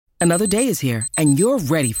Another day is here, and you're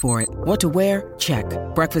ready for it. What to wear? Check.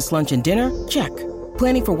 Breakfast, lunch, and dinner? Check.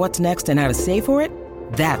 Planning for what's next and how to save for it?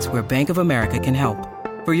 That's where Bank of America can help.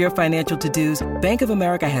 For your financial to-dos, Bank of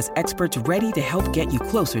America has experts ready to help get you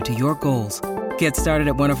closer to your goals. Get started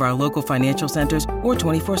at one of our local financial centers or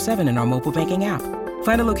 24/7 in our mobile banking app.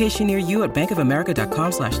 Find a location near you at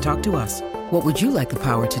bankofamerica.com/talktous. What would you like the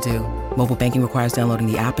power to do? Mobile banking requires downloading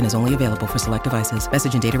the app and is only available for select devices.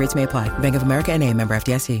 Message and data rates may apply. Bank of America NA, member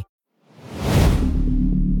FDIC.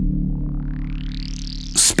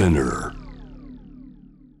 Spinner.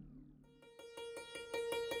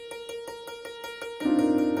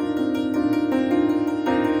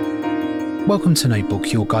 Welcome to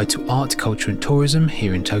Notebook, your guide to art, culture and tourism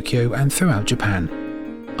here in Tokyo and throughout Japan.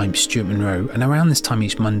 I'm Stuart Monroe, and around this time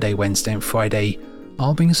each Monday, Wednesday and Friday,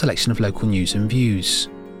 I'll bring a selection of local news and views.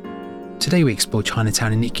 Today we explore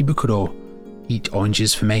Chinatown in Ikebukuro, eat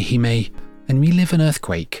oranges from Ehime, and relive an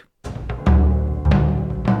earthquake.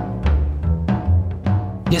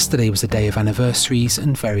 Yesterday was a day of anniversaries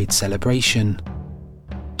and varied celebration.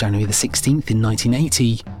 January the 16th in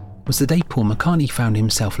 1980 was the day Paul McCartney found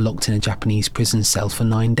himself locked in a Japanese prison cell for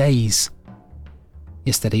 9 days.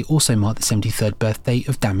 Yesterday also marked the 73rd birthday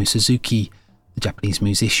of Damu Suzuki, the Japanese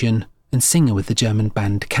musician and singer with the German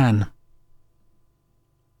band Can.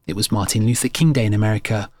 It was Martin Luther King Day in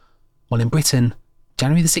America, while in Britain,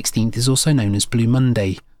 January the 16th is also known as Blue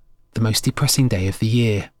Monday, the most depressing day of the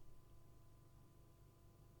year.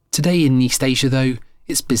 Today in East Asia, though,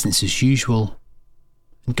 it's business as usual.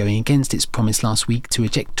 And going against its promise last week to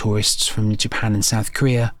eject tourists from Japan and South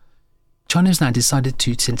Korea, China has now decided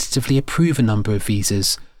to tentatively approve a number of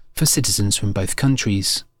visas for citizens from both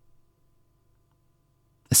countries.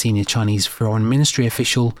 A senior Chinese Foreign Ministry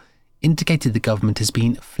official indicated the government has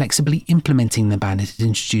been flexibly implementing the ban it had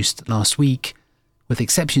introduced last week, with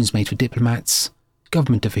exceptions made for diplomats,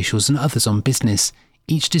 government officials and others on business,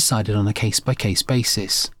 each decided on a case-by-case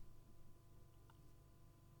basis.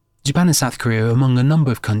 Japan and South Korea are among a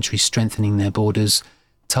number of countries strengthening their borders,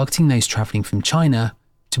 targeting those travelling from China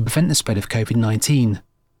to prevent the spread of COVID-19,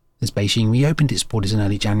 as Beijing reopened its borders in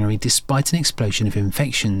early January despite an explosion of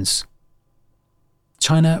infections.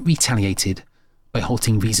 China retaliated by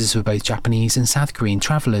halting visas for both Japanese and South Korean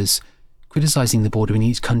travellers, criticising the border in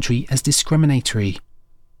each country as discriminatory.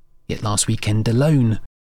 Yet last weekend alone,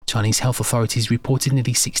 Chinese health authorities reported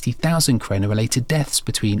nearly 60,000 corona-related deaths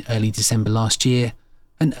between early December last year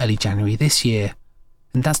and early January this year,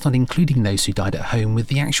 and that's not including those who died at home, with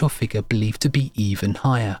the actual figure believed to be even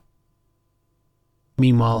higher.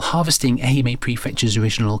 Meanwhile, harvesting Ehime Prefecture's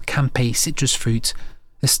original Kanpei citrus fruit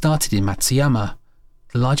has started in Matsuyama,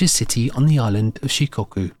 the largest city on the island of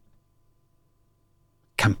Shikoku.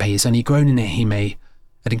 Kanpei is only grown in Ehime,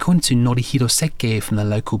 and according to Norihiro Seke from the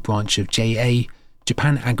local branch of JA,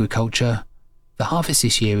 Japan Agriculture, the harvest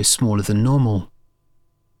this year is smaller than normal.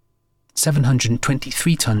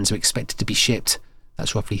 723 tonnes are expected to be shipped.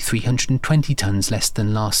 That's roughly 320 tonnes less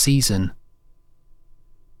than last season.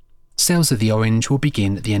 Sales of the orange will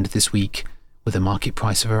begin at the end of this week, with a market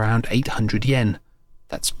price of around 800 yen.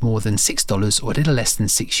 That's more than $6 or a little less than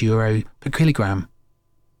 €6 per kilogram.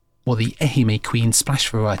 While the Ehime Queen Splash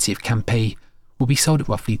variety of Kanpei will be sold at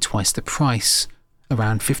roughly twice the price,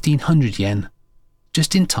 around 1,500 yen,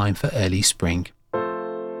 just in time for early spring.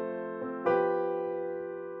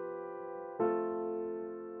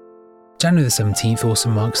 January the 17th also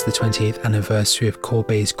marks the 28th anniversary of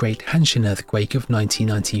Kobe's Great Hanshin earthquake of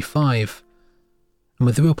 1995. And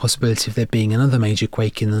with the real possibility of there being another major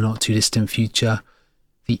quake in the not-too-distant future,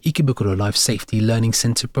 the Ikebukuro Life Safety Learning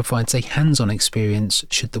Centre provides a hands-on experience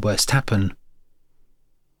should the worst happen.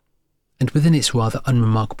 And within its rather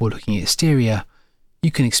unremarkable-looking exterior,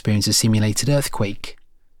 you can experience a simulated earthquake,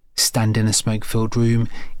 stand in a smoke-filled room,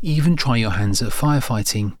 even try your hands at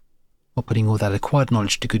firefighting, or putting all that acquired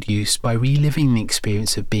knowledge to good use by reliving the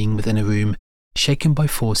experience of being within a room shaken by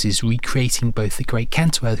forces recreating both the Great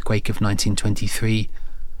Kanto earthquake of 1923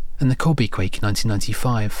 and the Kobe quake in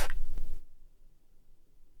 1995.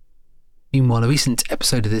 Meanwhile, a recent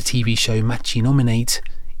episode of the TV show Machi Nominate,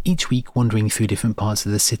 each week wandering through different parts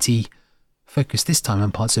of the city, focused this time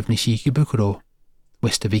on parts of Nishi Ikebukuro,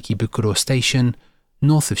 west of Ikebukuro Station,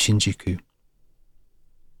 north of Shinjuku.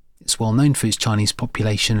 It's well known for its Chinese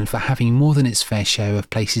population and for having more than its fair share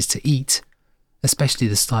of places to eat, especially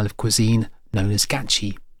the style of cuisine known as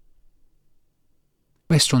gachi.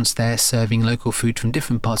 Restaurants there serving local food from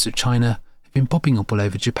different parts of China have been popping up all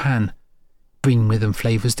over Japan, bringing with them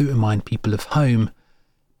flavours that remind people of home,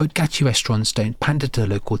 but gachi restaurants don't pander to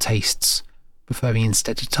local tastes, preferring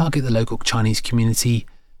instead to target the local Chinese community,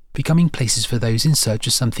 becoming places for those in search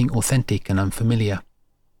of something authentic and unfamiliar.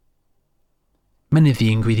 Many of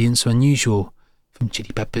the ingredients are unusual, from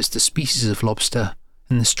chili peppers to species of lobster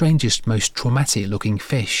and the strangest, most traumatic-looking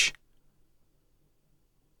fish.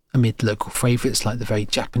 Amid local favourites like the very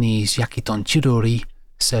Japanese yakiton chidori,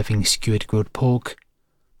 serving skewered grilled pork,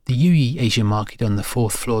 the Yui Asian market on the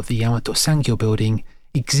 4th floor of the Yamato Sangyo building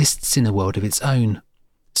exists in a world of its own,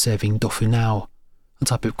 serving dofu nao, a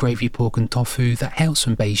type of gravy pork and tofu that hails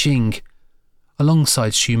from Beijing,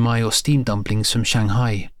 alongside shumai or steamed dumplings from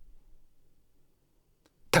Shanghai.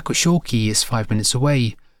 Takushoki is 5 minutes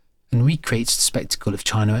away and recreates the spectacle of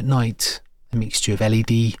China at night, a mixture of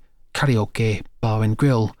LED, karaoke, bar and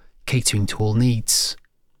grill, catering to all needs.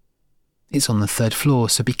 It's on the 3rd floor,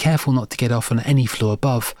 so be careful not to get off on any floor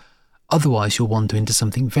above, otherwise you'll wander into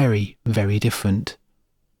something very, very different.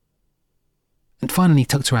 And finally,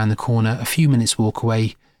 tucked around the corner, a few minutes walk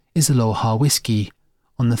away, is Aloha Whiskey,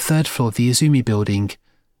 on the 3rd floor of the Izumi building,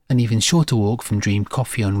 an even shorter walk from Dream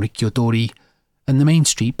Coffee on Rikyodori, and the main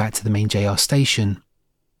street back to the main JR station.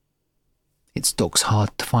 It's dogs hard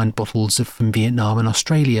to find bottles from Vietnam and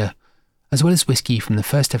Australia, as well as whiskey from the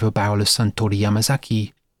first ever barrel of Suntory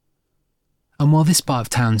Yamazaki. And while this part of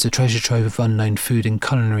town's a treasure trove of unknown food and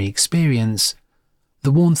culinary experience, the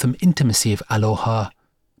warmth and intimacy of Aloha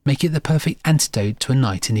make it the perfect antidote to a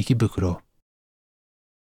night in Ikebukuro.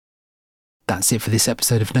 That's it for this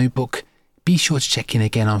episode of Notebook. Be sure to check in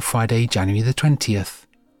again on Friday, January the 20th.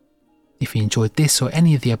 If you enjoyed this or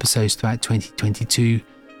any of the episodes throughout 2022,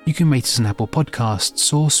 you can rate us on Apple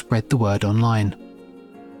Podcasts or spread the word online.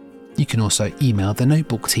 You can also email the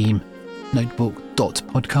Notebook team,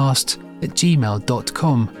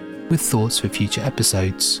 notebook.podcast@gmail.com, with thoughts for future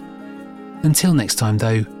episodes. Until next time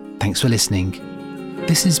though, thanks for listening.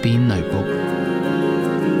 This has been Notebook.